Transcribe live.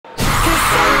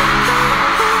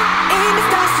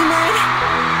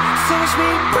touch me,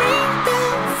 bring the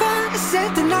fire, set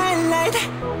the night light.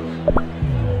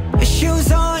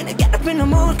 Shoes on, get up in the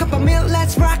morning, cup of milk,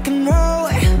 let's rock and roll.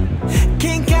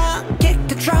 Kink out, kick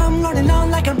the drum, rolling on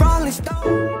like a rolling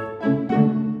stone.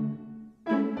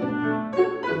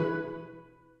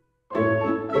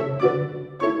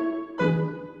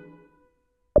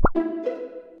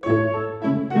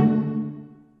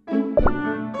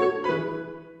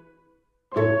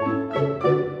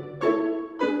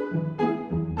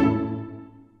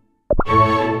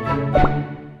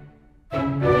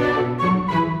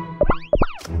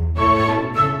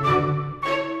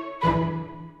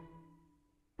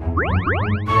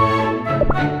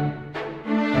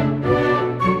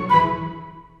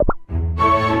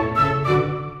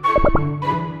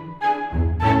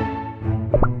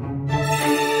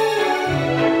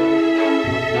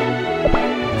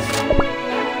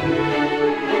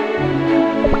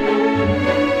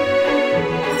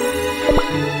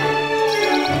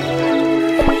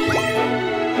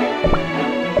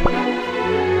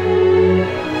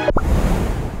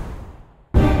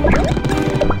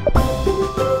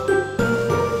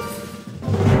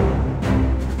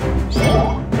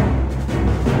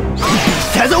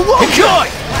 Enjoy!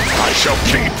 I shall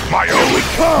keep my own. Here we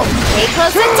come! Pay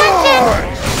close attention!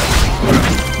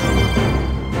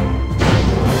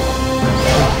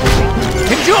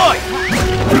 Enjoy!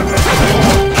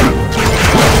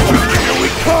 Here we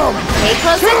come! Pay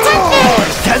close attention!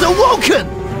 Has awoken!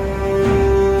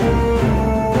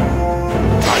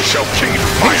 I shall keep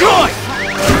my Enjoy! Own.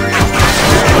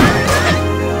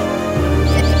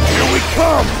 Here we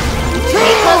come!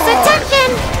 Pay close attention!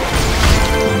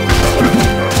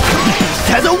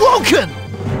 Has awoken!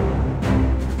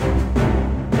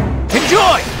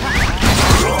 Enjoy!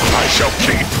 I shall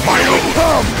keep my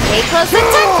own. Pay close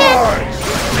attention!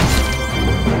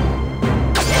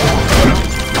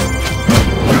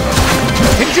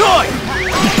 Enjoy!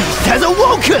 Has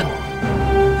awoken!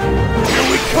 Here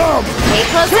we come! Pay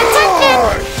close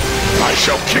attention! I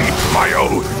shall keep my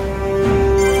oath.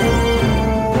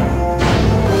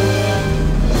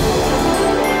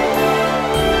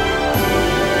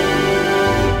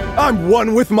 I'm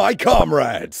one with my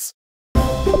comrades!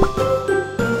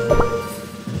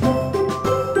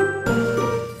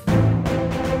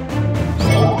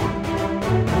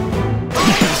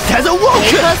 Has awoken!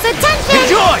 Pay close attention!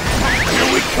 Enjoy! Here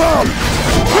we come!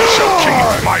 I shall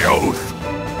keep my oath!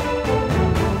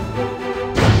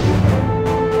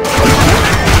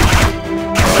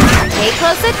 Pay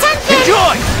close attention!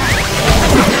 Enjoy!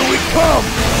 Here we come!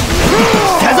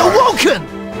 Has awoken!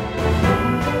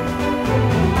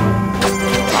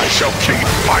 I shall keep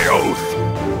my oath!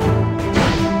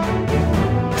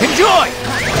 Enjoy!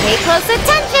 Pay close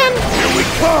attention! Here we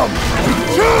come!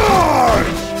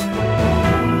 Charge!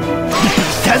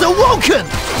 Has awoken!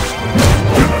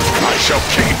 I shall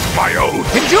keep my oath!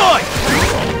 Enjoy!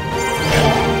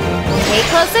 Pay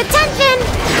close attention!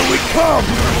 Here we come!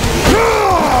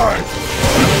 Charge!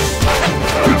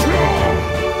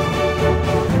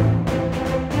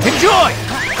 Enjoy!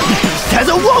 Has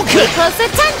awoken! Pay close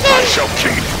attention! I shall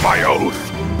keep my oath!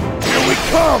 Here we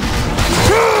come!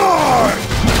 Charge!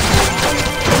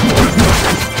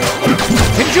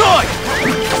 Enjoy!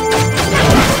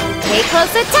 Pay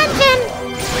close attention!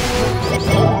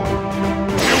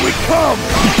 Here we come!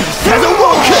 Has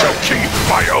awoken! I shall keep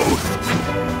my oath!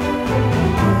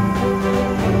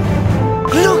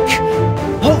 Look!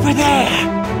 Over there!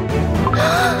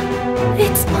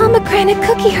 It's Pomegranate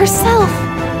Cookie herself!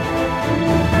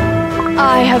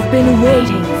 I have been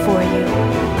waiting for you.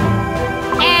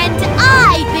 And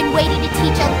I've been waiting to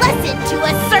teach a lesson to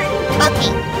a certain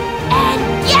cookie. And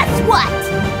guess what?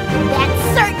 That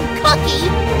certain cookie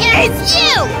is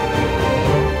you!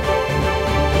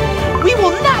 We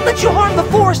will not let you harm the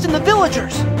forest and the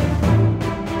villagers!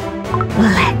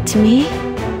 Let me?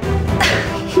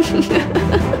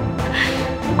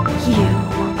 You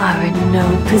are in no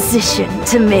position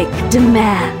to make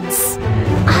demands.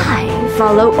 I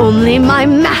follow only my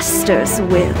master's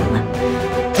will.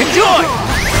 Enjoy!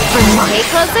 Pay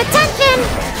close attention!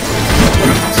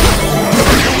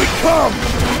 Here we come!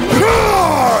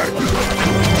 Charge!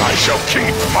 I shall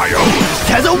keep my oath!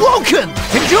 Has awoken!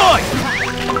 Enjoy!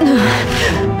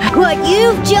 What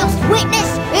you've just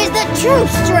witnessed is the true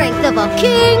strength of a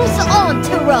king's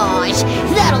entourage.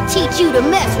 That'll teach you to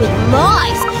mess with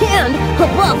mice and,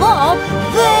 above all,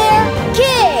 their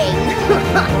king.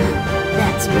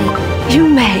 That's me. You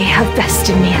may have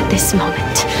bested me at this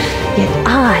moment, yet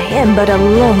I am but a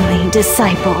lonely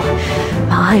disciple.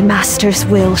 My master's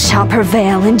will shall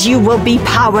prevail, and you will be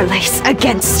powerless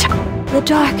against her. The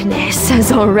darkness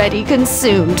has already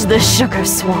consumed the Sugar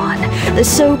Swan, the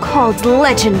so-called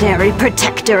legendary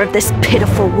protector of this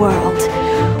pitiful world.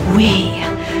 We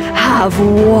have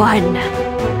won.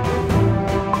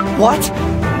 What?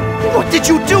 What did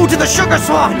you do to the Sugar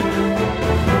Swan?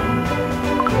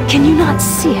 Can you not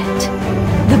see it?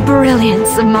 The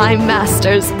brilliance of my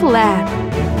master's plan.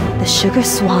 The Sugar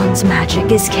Swan's magic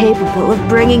is capable of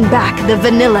bringing back the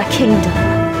Vanilla Kingdom.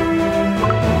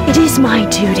 It is my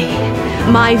duty,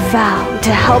 my vow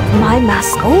to help my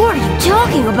master. What are you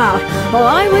talking about? Oh,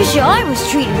 I wish I was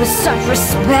treated with such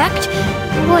respect.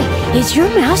 Wait, is your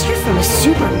master from a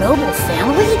super noble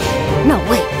family? No,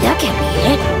 wait, that can't be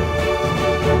it.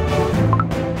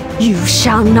 You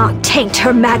shall not taint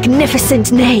her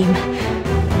magnificent name,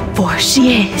 for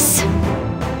she is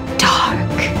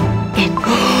dark in...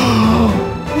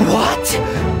 What?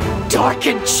 Dark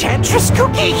Enchantress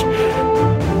Cookie?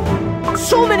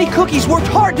 So many cookies worked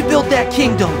hard to build that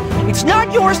kingdom. It's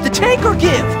not yours to take or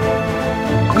give.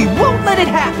 We won't let it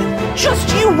happen. Just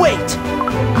you wait.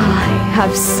 I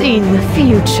have seen the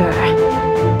future.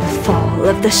 The fall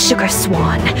of the Sugar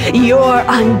Swan, your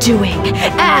undoing,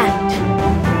 and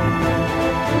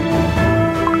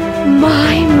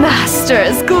my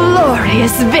master's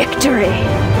glorious victory.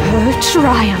 Her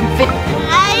triumph.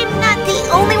 I'm not the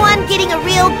only one getting a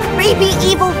real creepy,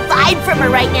 evil vibe from her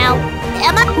right now.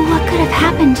 Am I? What could have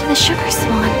happened to the Sugar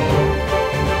Swan?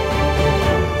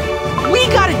 We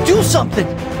gotta do something.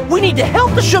 We need to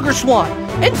help the Sugar Swan,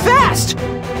 and fast.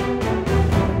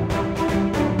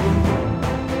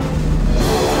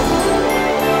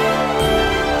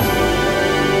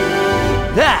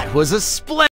 That was a splendid...